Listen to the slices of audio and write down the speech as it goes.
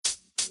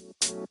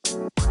Hello,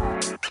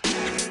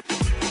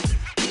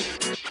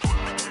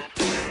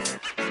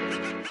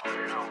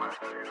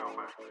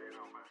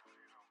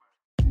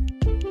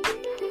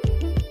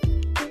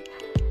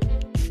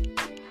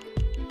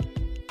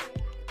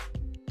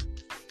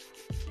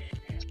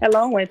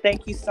 and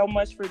thank you so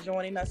much for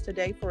joining us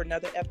today for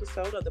another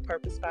episode of the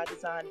Purpose by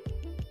Design.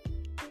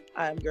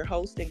 I'm your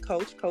host and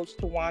coach, Coach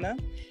Tawana.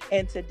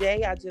 And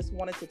today I just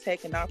wanted to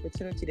take an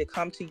opportunity to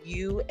come to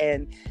you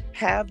and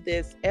have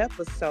this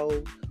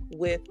episode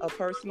with a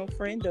personal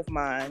friend of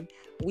mine.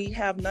 We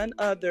have none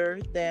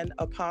other than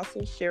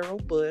Apostle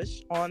Cheryl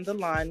Bush on the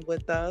line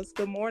with us.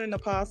 Good morning,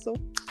 Apostle.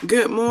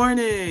 Good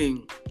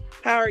morning.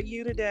 How are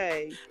you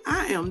today?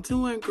 I am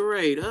doing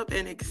great, up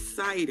and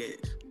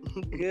excited.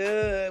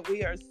 Good.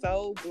 We are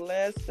so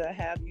blessed to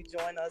have you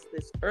join us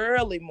this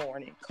early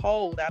morning.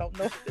 Cold. I don't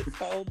know if it's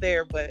cold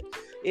there, but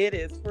it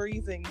is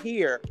freezing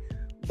here.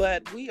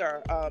 But we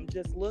are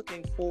just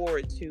looking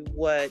forward to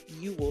what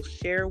you will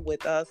share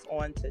with us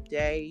on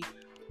today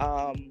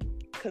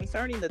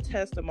concerning the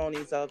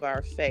testimonies of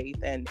our faith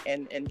and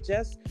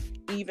just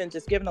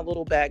giving a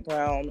little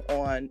background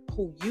on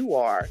who you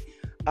are.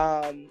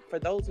 For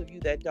those of you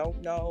that don't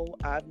know,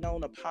 I've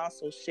known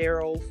Apostle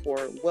Cheryl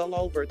for well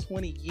over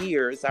 20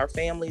 years. Our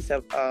families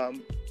have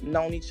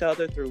known each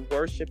other through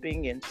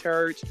worshiping in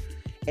church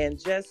and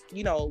just,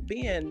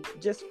 being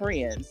just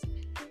friends.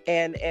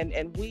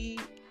 And we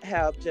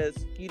have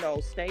just,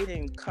 stayed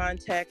in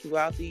contact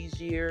throughout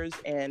these years,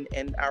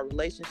 and our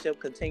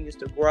relationship continues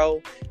to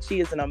grow. She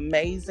is an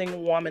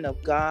amazing woman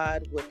of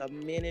God with a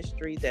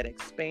ministry that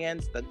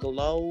expands the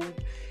globe,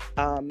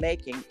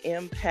 making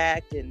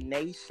impact in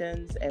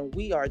nations. And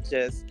we are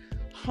just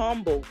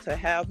humbled to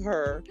have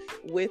her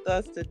with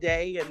us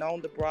today and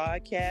on the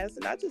broadcast.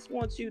 And I just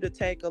want you to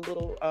take a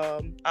little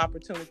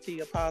opportunity,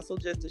 Apostle,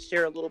 just to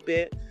share a little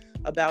bit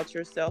about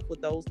yourself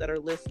with those that are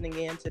listening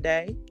in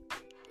today.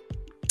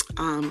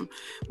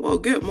 Well,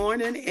 good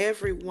morning,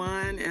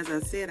 everyone. As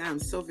I said, I'm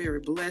so very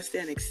blessed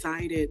and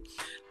excited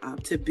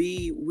to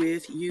be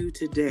with you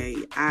today.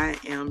 I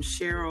am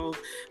Cheryl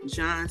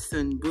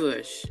Johnson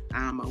Bush.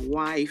 I'm a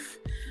wife.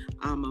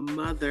 I'm a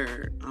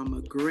mother. I'm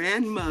a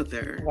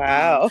grandmother.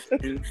 Wow.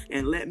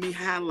 And let me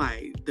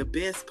highlight the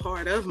best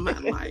part of my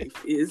life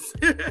is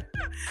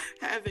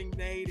having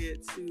made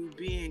it to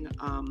being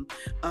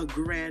a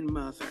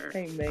grandmother.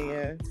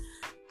 Amen.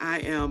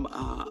 I am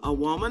a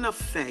woman of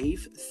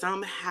faith.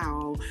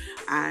 Somehow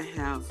I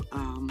have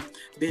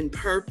been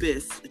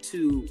purposed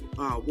to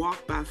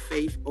walk by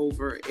faith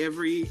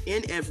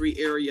in every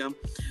area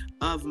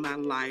of my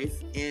life.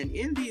 And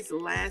in these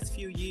last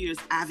few years,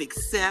 I've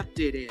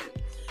accepted it.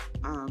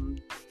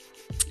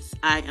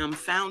 I am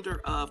founder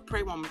of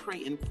Pray Woman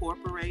Pray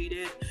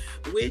Incorporated,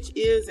 which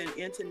is an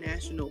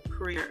international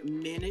prayer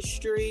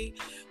ministry.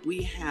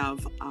 We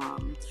have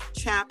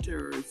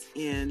chapters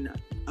in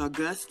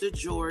Augusta,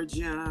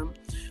 Georgia.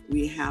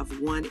 We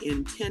have one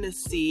in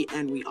Tennessee,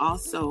 and we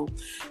also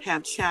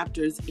have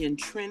chapters in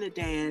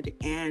Trinidad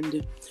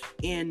and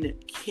in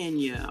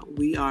Kenya.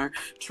 We are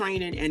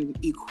training and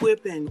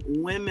equipping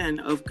women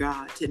of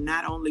God to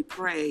not only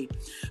pray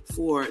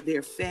for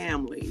their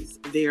families,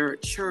 their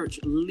church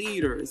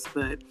leaders,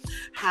 but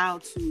how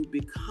to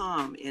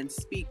become and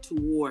speak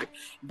toward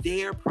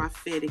their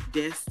prophetic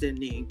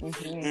destiny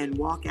and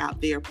walk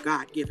out their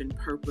God-given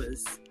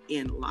purpose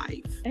in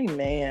life.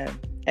 Amen.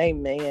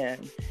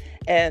 Amen.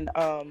 And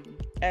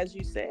as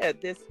you said,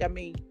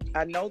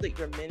 I know that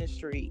your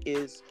ministry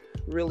is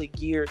really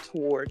geared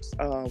towards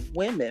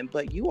women,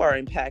 but you are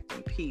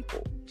impacting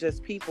people,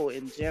 just people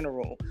in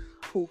general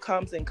who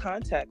comes in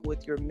contact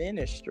with your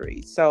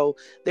ministry. So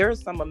there are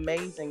some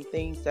amazing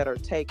things that are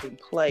taking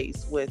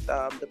place with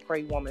the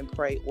Pray Woman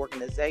Pray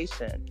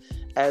organization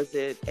as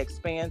it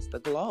expands the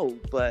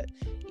globe. But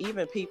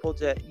even people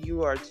that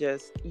you are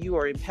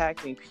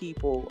impacting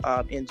people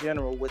in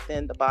general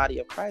within the body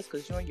of Christ,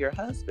 because you and your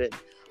husband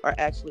are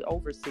actually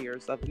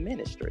overseers of the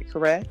ministry,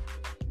 correct?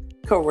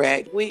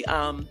 Correct. We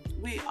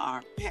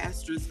are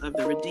pastors of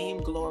the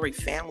Redeemed Glory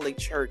Family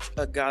Church,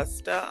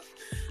 Augusta,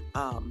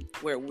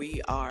 where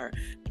we are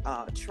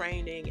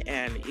training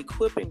and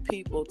equipping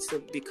people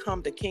to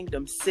become the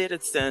kingdom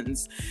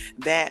citizens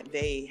that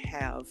they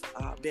have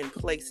been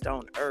placed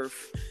on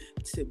earth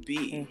to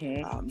be.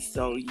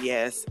 So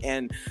yes,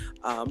 and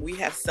we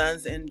have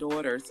sons and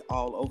daughters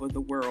all over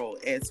the world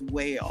as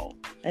well.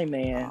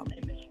 Amen.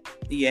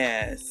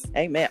 Yes.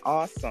 Amen.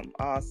 Awesome.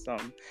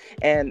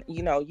 And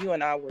you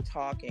and I were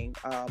talking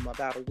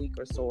about a week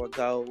or so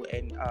ago,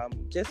 and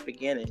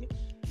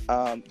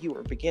you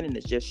were beginning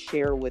to just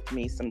share with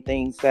me some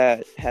things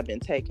that have been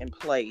taking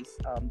place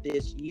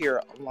this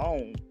year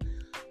alone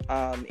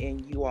in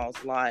you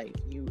all's life,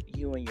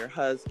 you and your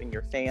husband,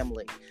 your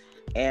family,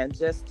 and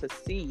just to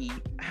see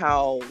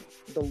how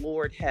the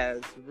Lord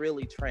has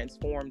really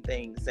transformed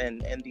things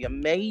and the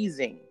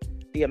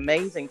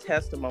amazing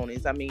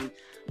testimonies. I mean,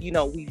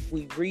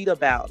 we read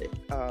about it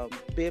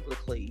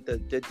biblically,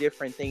 the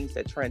different things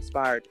that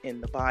transpired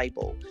in the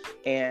Bible.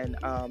 And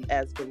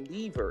as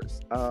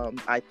believers,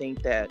 I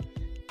think that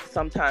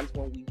sometimes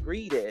when we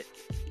read it,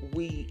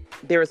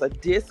 there's a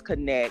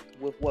disconnect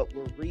with what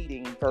we're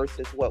reading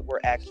versus what we're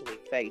actually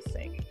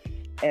facing.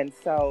 And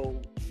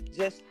so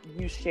just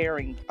you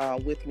sharing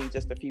with me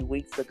just a few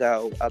weeks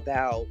ago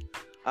about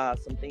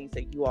some things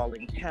that you all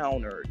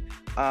encountered,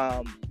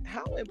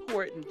 how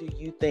important do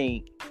you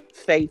think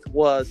faith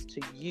was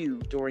to you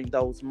during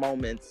those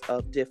moments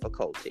of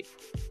difficulty?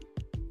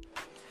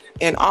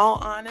 In all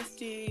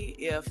honesty,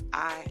 if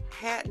I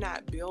had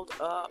not built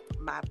up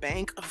my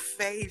bank of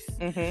faith,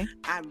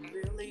 I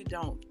really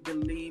don't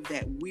believe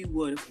that we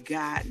would have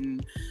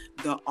gotten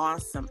the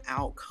awesome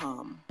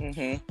outcome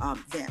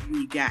that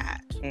we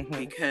got.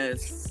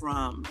 Because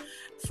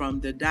from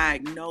the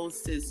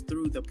diagnosis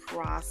through the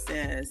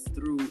process,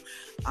 through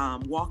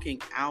walking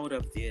out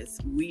of this,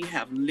 we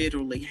have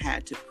literally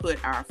had to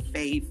put our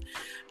faith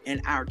and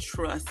our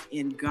trust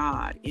in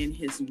God, in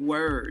His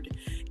Word,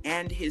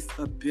 and His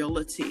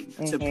ability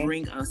to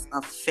bring us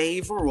a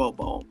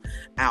favorable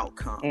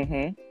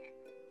outcome.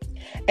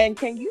 And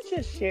can you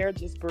just share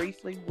just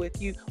briefly with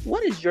you,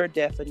 what is your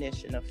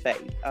definition of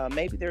faith?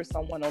 Maybe there's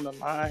someone on the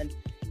line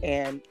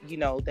and,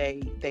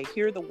 they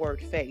hear the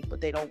word faith,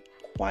 but they don't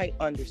quite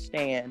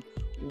understand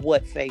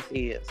what faith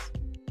is.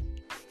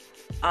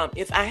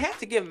 If I had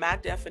to give my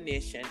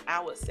definition,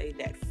 I would say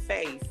that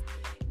faith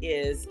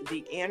is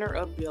the inner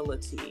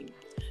ability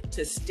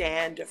to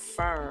stand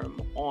firm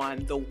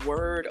on the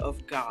Word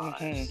of God,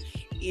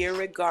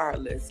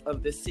 irregardless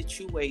of the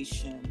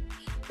situation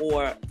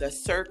or the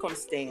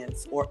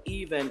circumstance or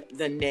even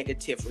the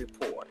negative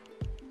report.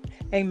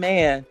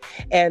 Amen.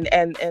 And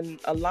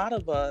a lot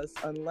of us,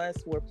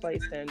 unless we're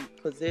placed in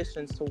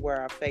positions to where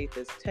our faith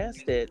is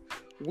tested,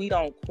 we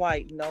don't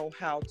quite know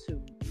how to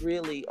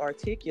really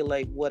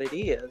articulate what it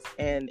is.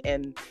 And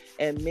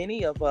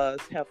many of us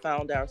have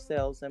found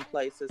ourselves in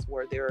places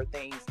where there are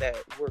things that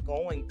we're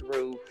going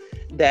through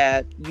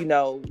that,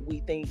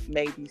 we think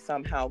maybe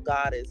somehow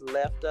God has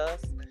left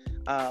us.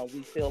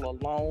 We feel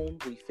alone.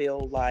 We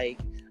feel like,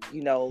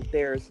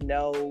 there's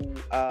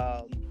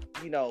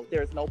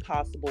no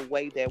possible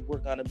way that we're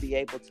going to be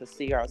able to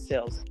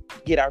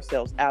get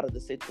ourselves out of the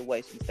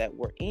situations that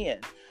we're in.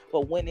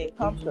 But when it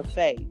comes to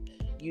faith,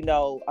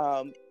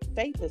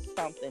 faith is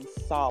something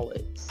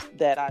solid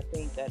that I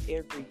think that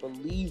every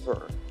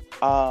believer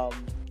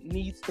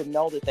needs to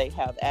know that they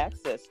have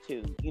access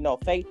to.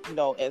 Faith,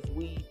 as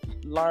we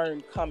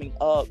learn coming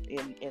up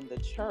in the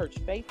church,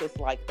 faith is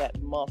like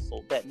that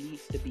muscle that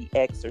needs to be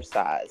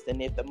exercised.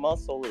 And if the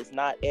muscle is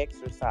not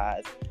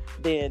exercised,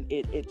 then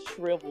it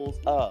shrivels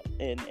up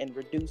and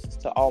reduces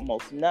to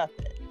almost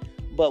nothing.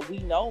 But we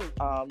know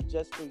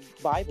just through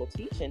Bible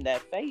teaching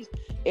that faith,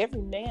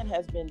 every man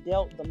has been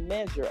dealt the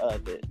measure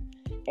of it.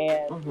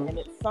 And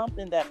it's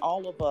something that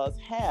all of us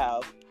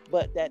have,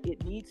 but that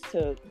it needs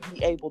to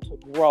be able to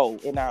grow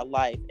in our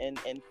life. And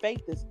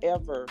faith is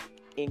ever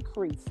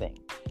increasing.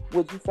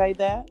 Would you say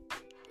that?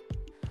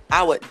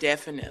 I would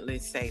definitely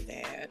say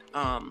that.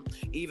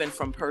 Even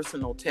from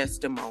personal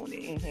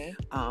testimony,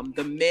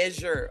 the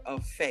measure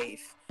of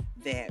faith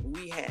that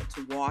we had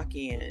to walk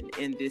in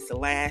this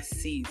last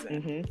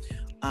season,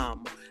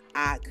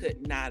 I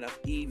could not have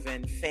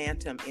even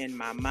fathomed in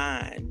my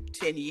mind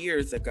 10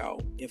 years ago,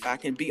 if I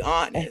can be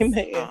honest.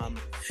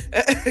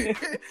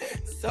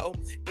 So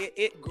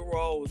it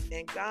grows,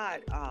 and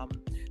God,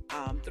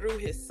 through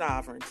His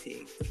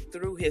sovereignty,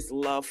 through His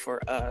love for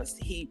us,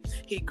 He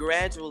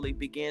gradually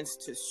begins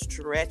to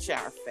stretch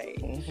our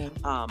faith.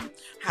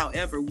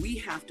 However, we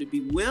have to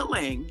be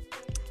willing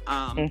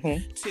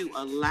to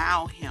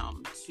allow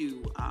Him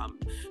to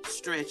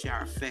stretch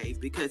our faith,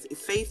 because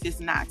faith is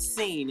not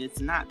seen,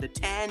 it's not the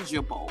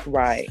tangible,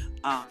 right?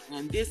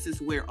 And this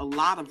is where a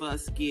lot of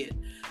us get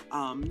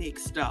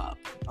mixed up.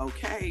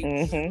 Okay,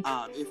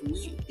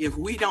 if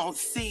we don't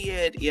see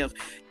it, if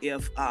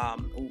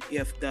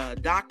the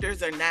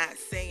doctors are not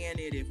saying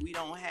it, if we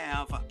don't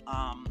have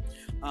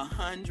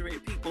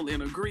 100 people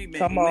in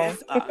agreement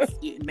with us,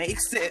 it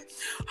makes it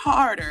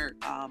harder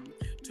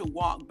to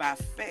walk by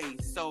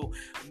faith. So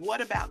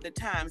what about the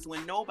times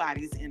when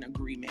nobody's in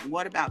agreement?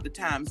 What about the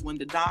times when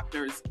the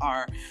doctors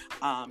are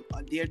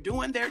they're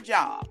doing their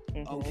job?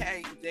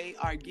 Okay, they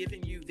are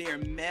giving you their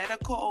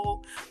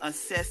medical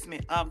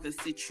assessment of the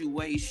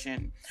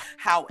situation.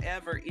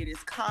 However, it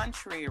is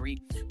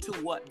contrary to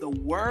what the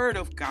Word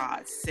of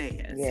God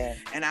says.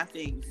 And I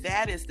think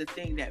that is the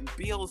thing that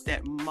builds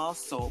that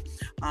muscle,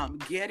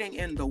 getting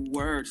in the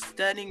Word,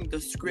 studying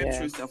the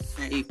scriptures of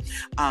faith,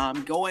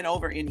 going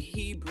over in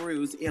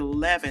Hebrews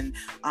 11,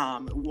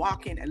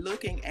 walking and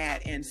looking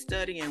at and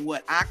studying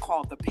what I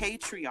call the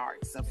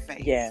patriarchs of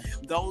faith,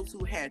 those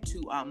who had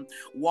to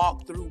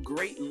walk through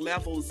great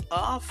levels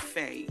of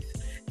faith,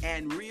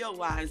 and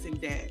realizing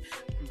that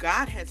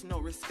God has no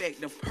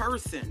respect of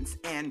persons,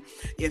 and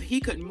if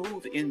He could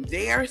move in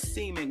their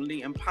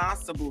seemingly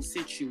impossible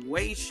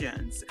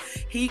situations,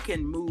 He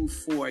can move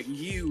for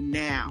you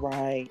now.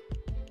 Right.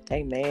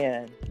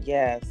 Amen.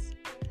 Yes.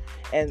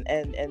 And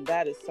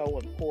that is so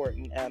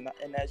important. And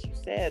as you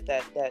said,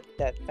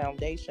 that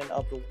foundation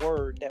of the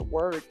Word, that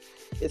Word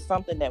is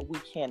something that we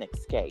can't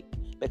escape.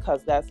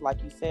 because that's,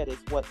 like you said, is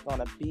what's going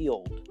to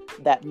build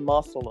that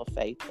muscle of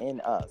faith in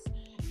us.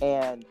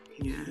 And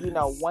you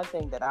know, one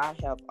thing that I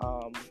have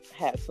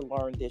had to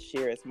learn this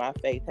year is my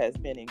faith has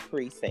been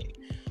increasing.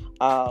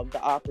 The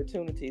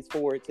opportunities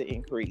for it to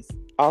increase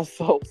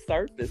also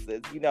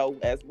surfaces, you know,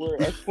 as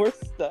we're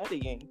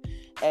studying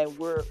and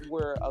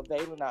we're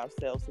availing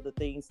ourselves to the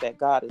things that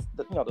God is,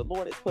 you know, the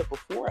Lord has put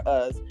before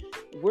us.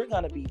 We're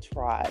going to be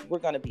tried. We're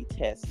going to be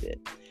tested.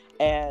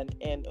 And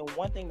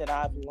one thing that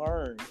I've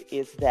learned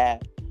is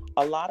that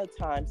a lot of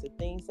times the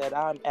things that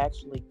I'm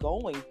actually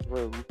going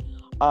through,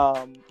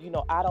 you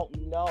know, I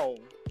don't know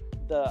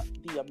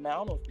the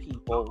amount of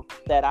people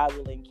that I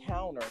will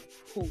encounter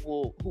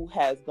who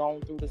has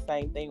gone through the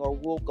same thing or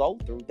will go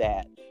through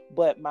that.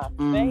 But my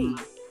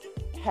faith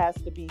has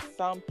to be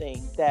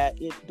something that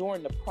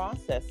during the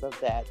process of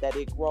that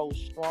it grows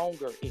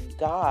stronger in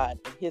God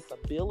and his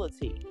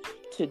ability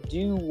to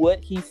do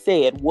what he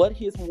said, what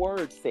his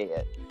word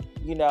said.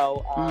 You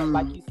know,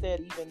 like you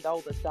said, even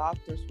though the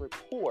doctor's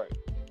report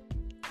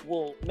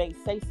may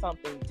say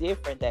something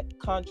different that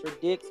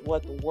contradicts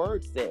what the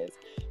word says,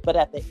 but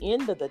at the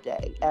end of the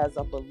day, as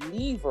a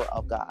believer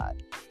of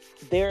God,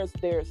 there's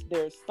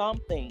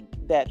something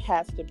that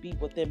has to be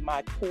within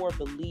my core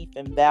belief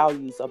and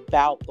values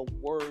about the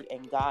word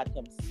and God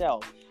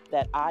himself,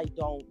 that I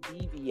don't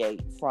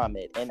deviate from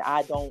it, and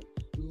I don't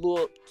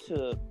look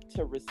to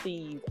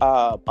receive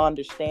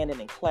understanding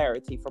and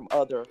clarity from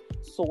other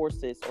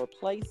sources or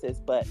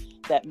places, but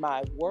that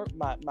my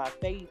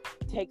faith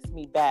takes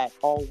me back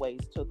always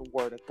to the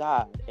word of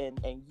God. And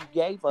you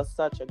gave us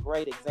such a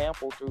great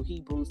example through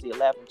Hebrews the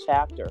 11th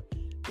chapter,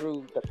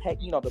 through the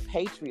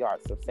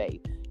patriarchs of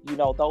faith, you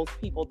know, those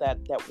people that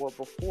were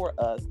before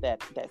us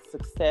that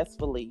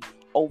successfully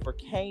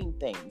overcame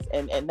things.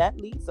 And that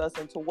leads us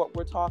into what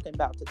we're talking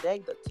about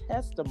today, the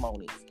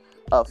testimonies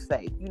of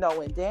faith. You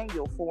know, in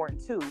Daniel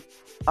 4:2,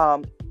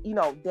 you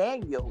know,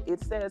 Daniel,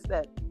 it says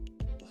that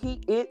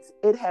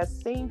it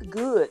has seemed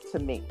good to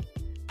me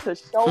to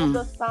show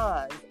the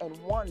signs and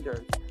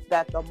wonders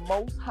that the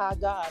Most High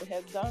God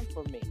has done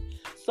for me.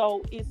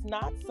 So it's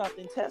not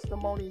something,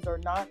 testimonies are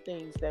not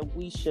things that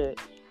we should,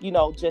 you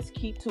know, just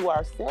keep to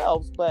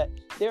ourselves, but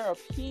there are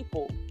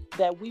people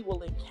that we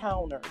will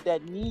encounter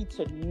that need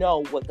to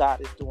know what God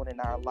is doing in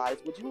our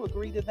lives. Would you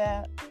agree to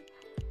that?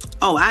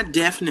 Oh, I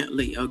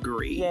definitely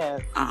agree.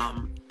 Yes.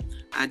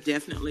 I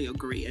definitely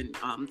agree. And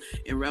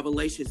in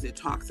Revelations, it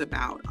talks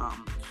about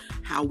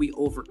how we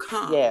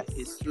overcome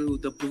is through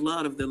the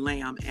blood of the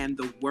Lamb and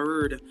the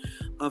word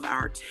of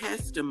our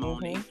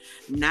testimony,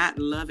 not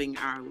loving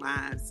our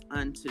lives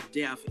unto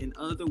death. In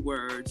other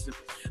words,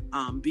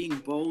 being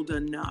bold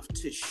enough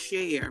to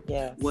share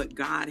what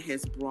God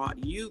has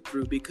brought you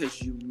through,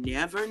 because you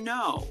never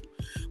know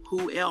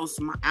who else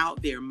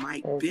out there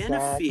might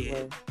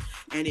benefit.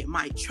 And it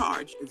might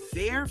charge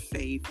their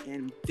faith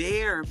and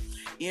their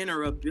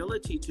inner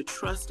ability to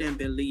trust and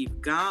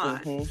believe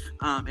God.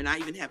 And I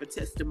even have a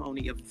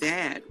testimony of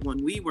that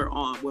when we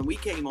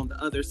came on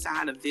the other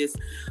side of this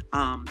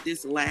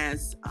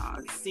last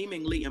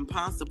seemingly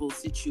impossible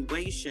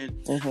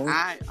situation.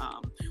 I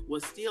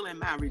was still in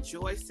my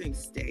rejoicing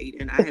state,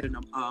 and I had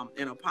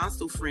an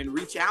apostle friend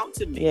reach out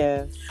to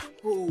me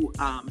who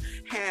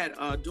had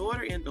a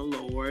daughter in the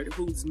Lord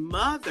whose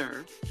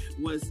mother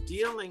was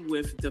dealing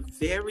with the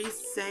very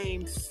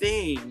same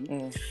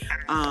thing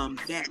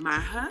that my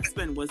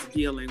husband was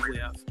dealing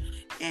with.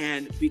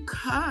 And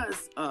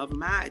because of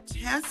my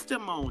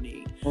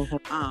testimony,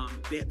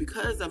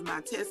 because of my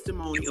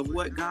testimony of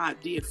what God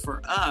did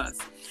for us,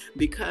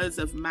 because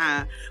of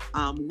my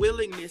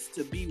willingness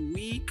to be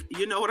weak,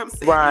 you know what I'm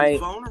saying, and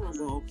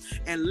vulnerable,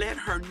 and let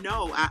her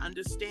know I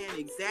understand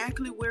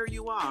exactly where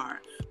you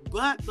are.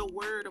 But the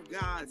word of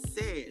God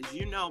says,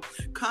 you know,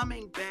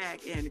 coming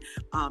back and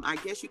I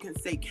guess you can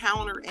say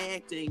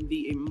counteracting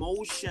the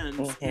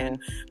emotions and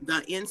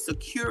the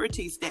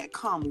insecurities that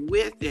come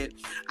with it.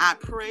 I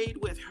prayed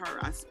with her.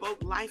 I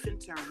spoke life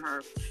into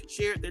her,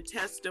 shared the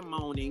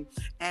testimony,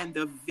 and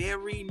the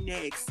very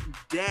next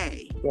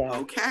day,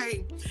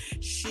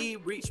 she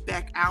reached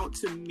back out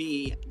to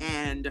me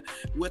and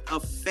with a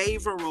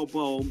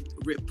favorable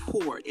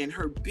report. And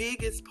her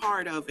biggest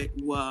part of it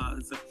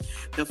was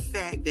the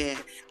fact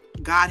that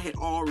God had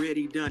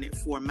already done it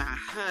for my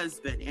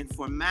husband and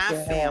for my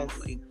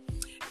family,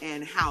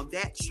 and how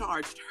that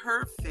charged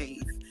her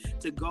faith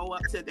to go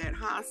up to that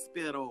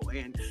hospital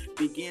and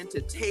begin to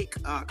take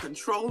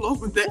control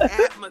over the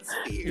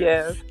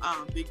atmosphere,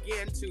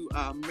 begin to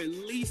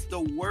release the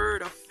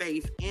word of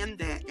faith in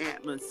that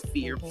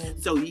atmosphere.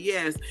 So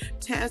yes,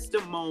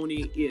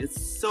 testimony is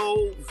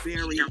so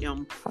very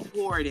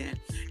important.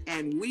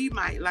 And we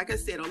might, like I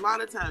said, a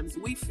lot of times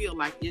we feel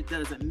like it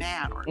doesn't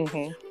matter.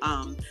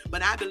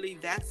 But I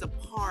believe that's a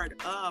part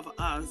of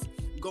us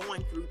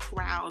going through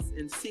trials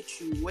and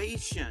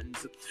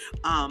situations,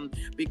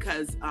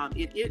 because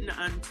it isn't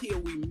until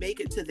we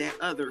make it to that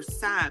other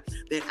side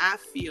that I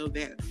feel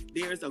that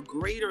there's a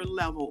greater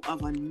level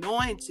of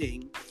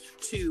anointing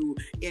to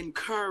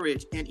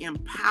encourage and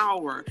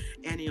empower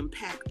and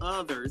impact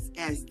others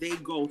as they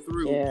go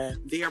through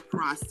their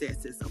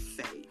processes of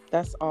faith.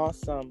 That's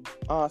awesome.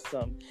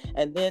 Awesome.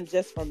 And then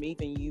just from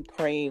even you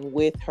praying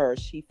with her,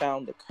 she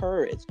found the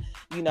courage,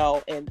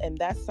 and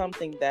that's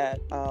something that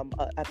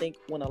I think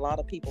when a lot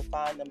of people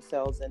find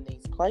themselves in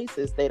these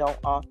places, they don't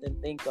often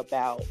think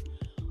about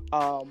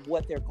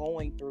what they're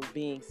going through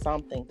being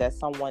something that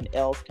someone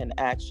else can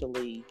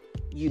actually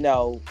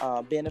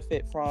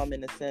benefit from,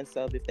 in the sense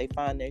of if they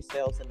find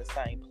themselves in the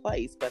same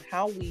place. But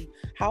how we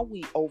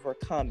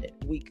overcome it,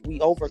 we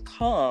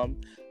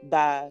overcome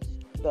by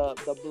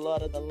the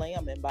blood of the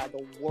Lamb and by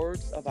the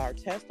words of our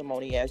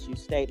testimony, as you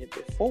stated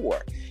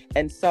before.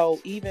 And so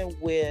even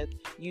with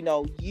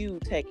you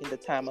taking the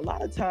time, a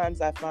lot of times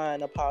I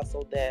find,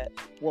 Apostle, that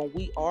when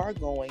we are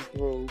going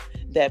through,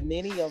 that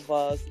many of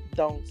us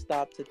don't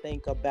stop to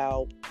think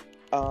about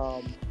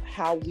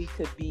how we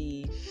could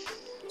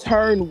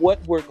turn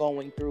what we're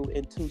going through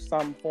into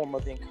some form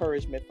of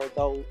encouragement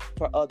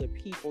for other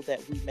people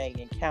that we may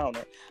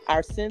encounter.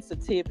 Our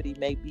sensitivity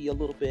may be a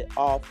little bit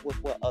off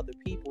with what other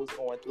people is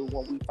going through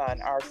when we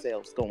find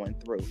ourselves going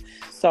through.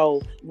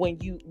 So when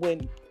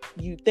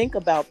you think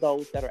about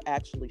those that are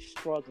actually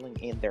struggling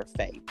in their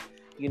faith,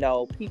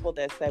 people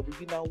that say, well,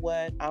 you know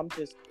what, I'm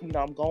just,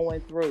 I'm going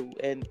through,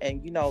 and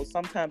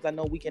sometimes I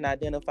know we can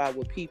identify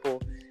with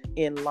people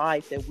in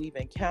life that we've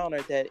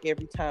encountered, that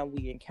every time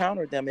we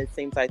encounter them, it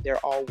seems like they're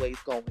always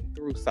going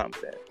through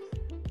something.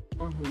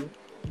 Mm-hmm.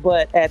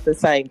 But at the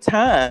same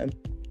time,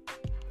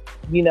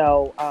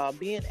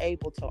 being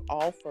able to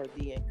offer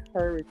the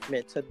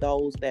encouragement to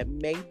those that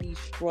may be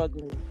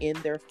struggling in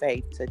their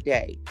faith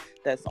today,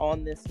 that's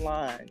on this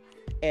line,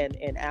 and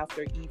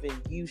after even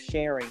you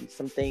sharing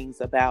some things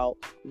about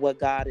what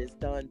God has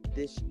done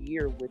this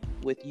year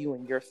with you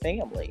and your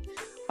family,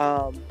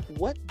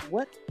 what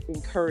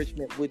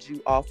encouragement would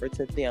you offer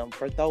to them,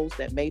 for those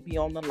that may be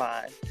on the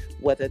line,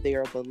 whether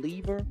they're a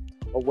believer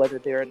or whether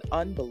they're an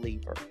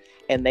unbeliever,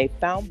 and they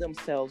found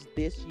themselves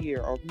this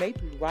year or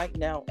maybe right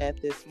now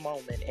at this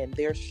moment, and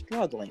they're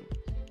struggling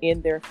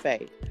in their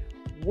faith?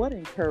 What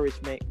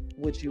encouragement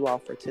would you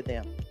offer to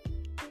them?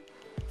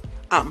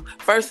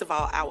 First of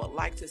all, I would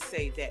like to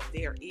say that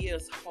there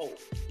is hope,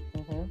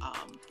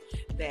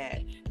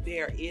 that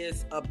there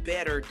is a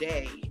better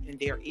day and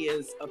there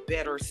is a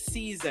better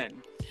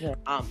season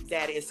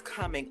that is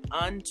coming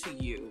unto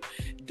you.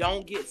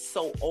 Don't get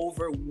so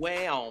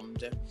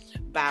overwhelmed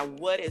by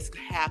what is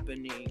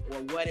happening or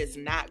what is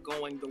not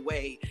going the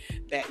way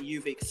that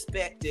you've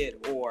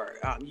expected, or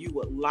you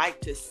would like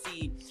to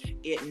see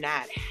it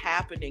not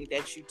happening,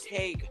 that you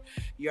take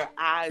your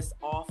eyes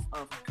off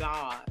of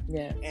God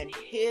and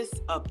his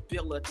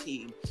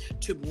ability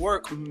to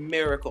work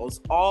miracles.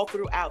 All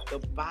throughout the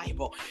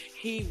Bible,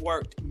 he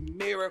worked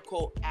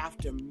miracle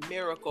after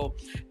miracle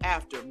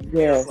after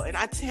miracle. And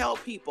I tell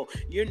people,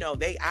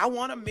 I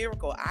want a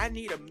miracle. I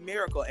need a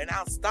miracle. And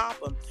I'll stop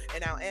them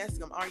and I'll ask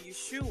them, are you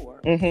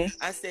sure?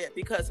 I said,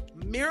 because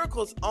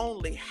miracles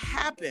only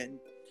happen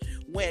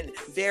when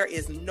there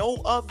is no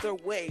other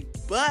way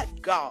but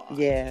God.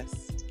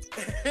 Yes.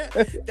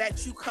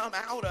 That you come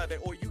out of it,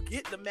 or you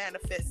get the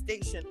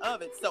manifestation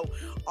of it. So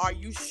are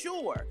you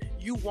sure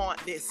you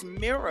want this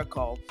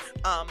miracle?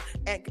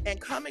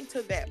 And coming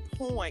to that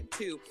point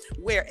too,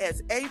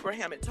 whereas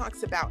Abraham, it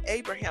talks about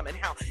Abraham and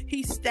how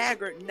he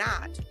staggered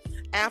not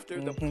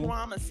after the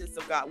promises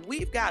of God.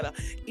 We've got to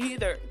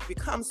either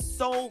become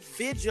so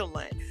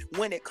vigilant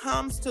when it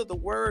comes to the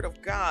word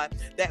of God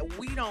that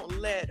we don't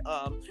let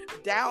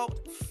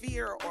doubt,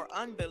 fear, or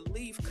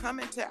unbelief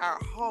come into our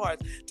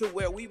hearts to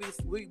where we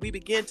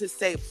begin to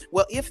say,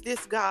 well, if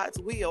this God's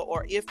will,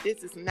 or if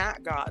this is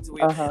not God's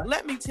will.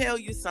 Let me tell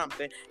you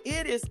something.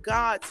 It is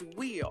God's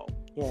will.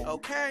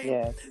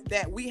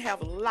 That we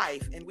have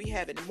life and we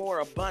have it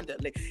more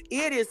abundantly.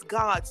 It is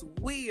God's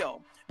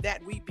will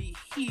that we be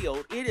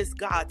healed. It is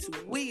God's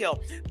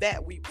will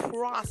that we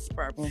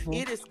prosper.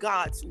 It is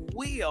God's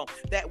will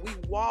that we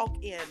walk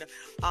in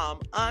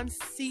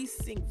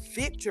unceasing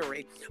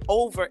victory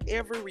over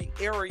every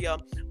area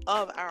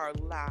of our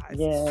lives.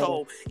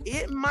 So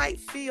it might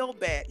feel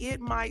bad. It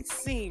might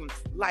seem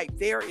like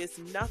there is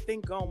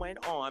nothing going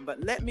on.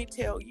 But let me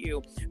tell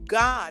you,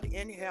 God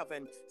in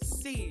heaven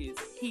sees,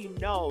 he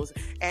knows,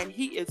 and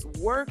he is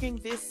working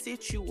this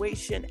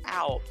situation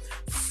out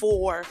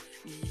for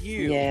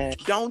you.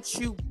 Don't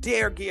you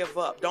dare give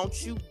up.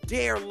 Don't you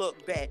dare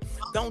look back.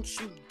 Don't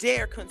you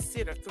dare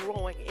consider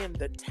throwing in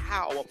the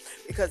towel,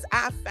 because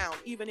I found,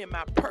 even in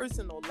my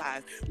personal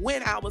life,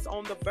 when I was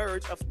on the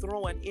verge of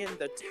throwing in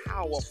the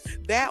towel,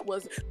 I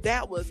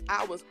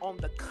was on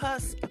the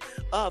cusp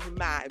of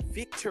my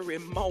victory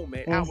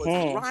moment. I was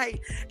right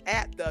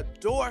at the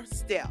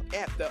doorstep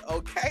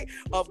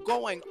of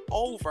going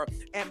over,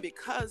 and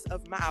because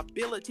of my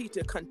ability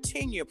to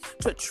continue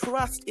to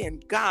trust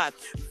in God,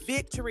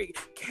 victory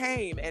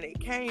came, and it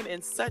came came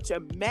in such a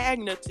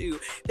magnitude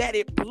that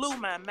it blew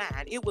my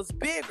mind. It was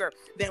bigger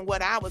than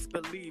what I was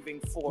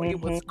believing for.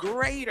 It was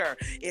greater.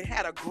 It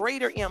had a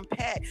greater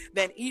impact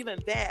than even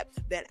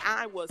that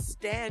I was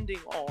standing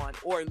on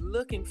or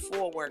looking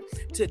forward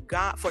to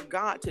God, for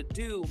God to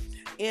do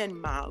in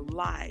my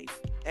life.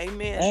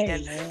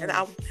 Amen. And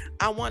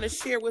I want to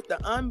share with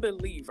the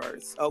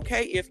unbelievers,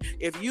 okay,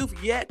 if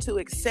you've yet to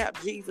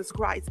accept Jesus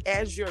Christ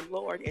as your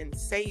Lord and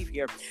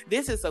Savior,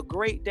 this is a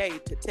great day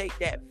to take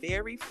that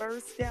very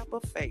first step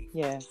of faith.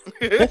 Yes.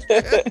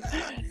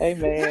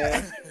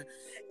 Amen.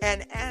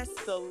 And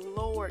ask the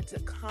Lord to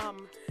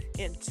come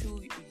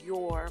into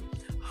your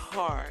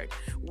heart.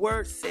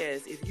 Word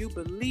says, if you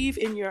believe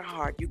in your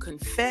heart, you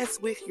confess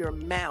with your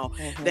mouth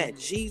that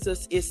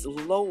Jesus is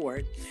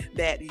Lord,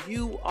 that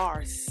you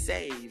are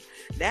saved.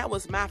 That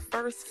was my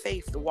first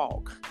faith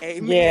walk.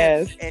 Amen.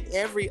 Yes. And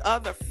every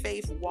other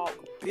faith walk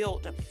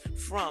built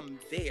from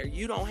there.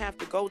 You don't have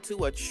to go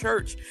to a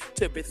church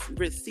to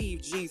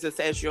receive Jesus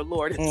as your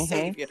Lord and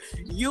Savior.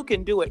 You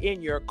can do it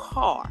in your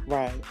car.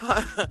 Right.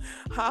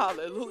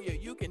 Hallelujah.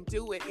 You can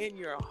do it in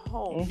your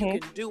home. You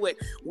can do it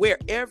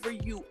wherever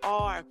you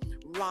are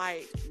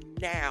right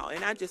now.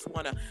 And I just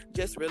want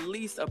to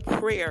release a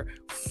prayer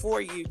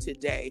for you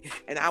today.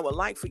 And I would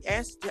like to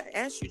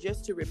ask you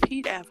just to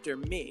repeat after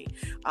me.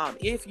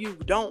 If you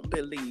don't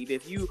believe,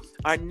 if you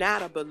are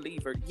not a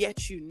believer,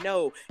 yet you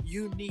know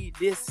you need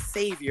this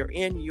Savior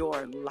in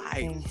your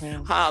life.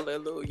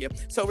 Hallelujah.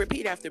 So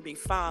repeat after me.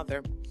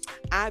 Father,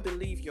 I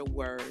believe your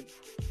word.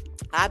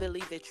 I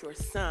believe that your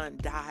son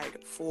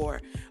died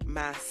for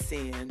my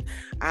sin.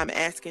 I'm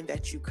asking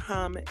that you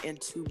come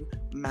into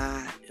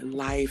my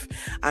life.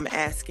 I'm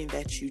asking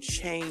that you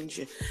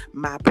change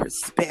my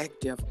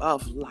perspective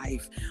of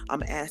life.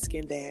 I'm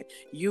asking that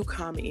you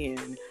come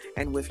in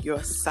and with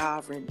your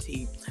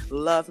sovereignty,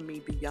 love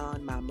me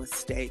beyond my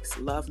mistakes.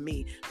 Love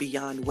me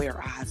beyond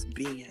where I've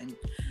been.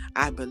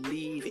 I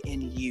believe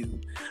in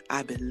you.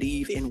 I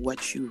believe in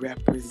what you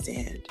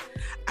represent.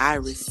 I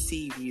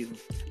receive you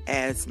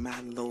as my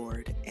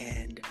Lord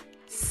and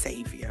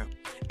Savior.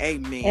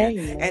 Amen.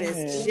 And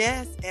it's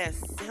just as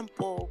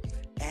simple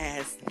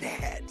as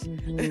that.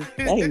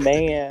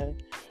 Amen.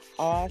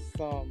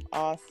 Awesome.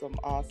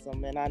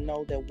 And I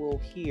know that we'll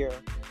hear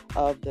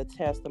of the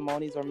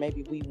testimonies, or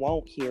maybe we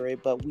won't hear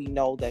it, but we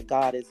know that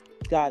God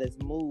is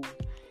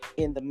moved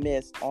in the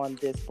midst on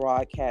this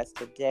broadcast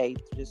today,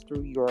 just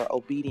through your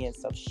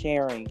obedience of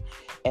sharing.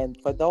 And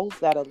for those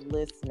that are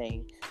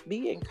listening,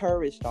 be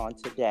encouraged on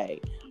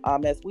today.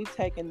 As we've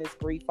taken this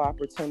brief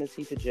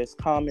opportunity to just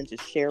come and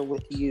just share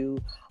with you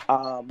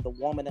the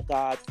woman of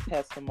God's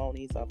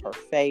testimonies of her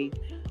faith,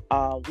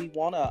 we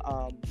want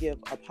to give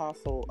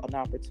Apostle an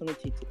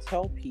opportunity to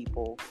tell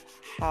people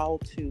how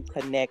to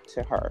connect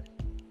to her.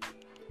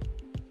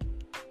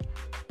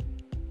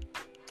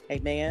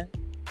 Amen.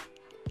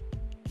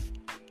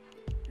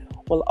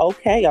 Well,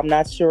 okay, I'm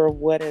not sure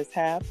what has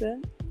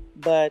happened,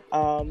 but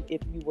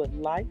if you would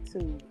like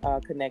to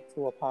connect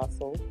to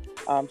Apostle,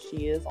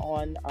 she is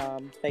on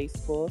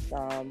Facebook.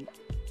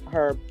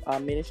 Her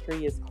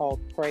ministry is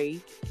called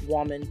Pray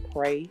Woman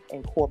Pray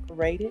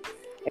Incorporated,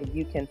 and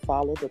you can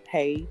follow the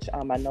page.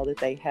 I know that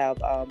they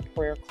have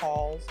prayer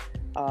calls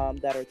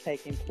that are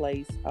taking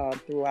place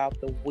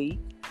throughout the week.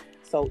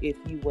 So if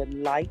you would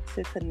like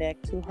to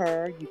connect to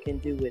her, you can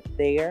do it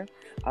there.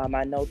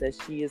 I know that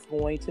she is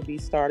going to be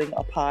starting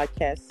a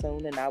podcast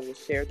soon, and I will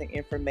share the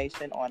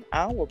information on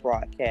our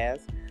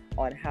broadcast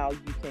on how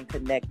you can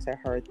connect to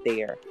her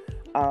there.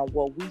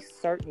 Well, we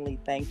certainly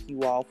thank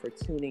you all for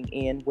tuning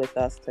in with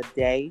us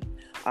today.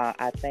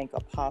 I thank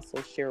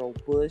Apostle Cheryl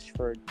Bush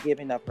for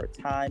giving up her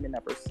time and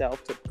of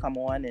herself to come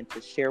on and to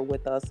share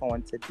with us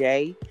on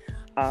today.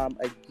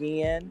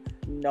 Again,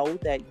 know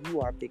that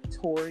you are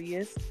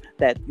victorious,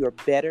 that your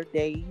better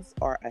days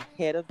are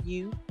ahead of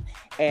you,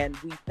 and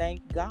we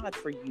thank God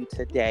for you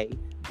today.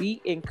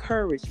 Be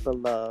encouraged,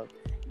 beloved,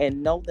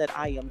 and know that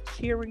I am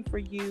cheering for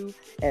you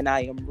and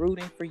I am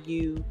rooting for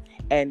you,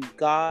 and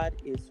God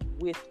is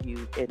with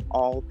you in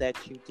all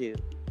that you do.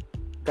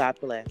 God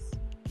bless.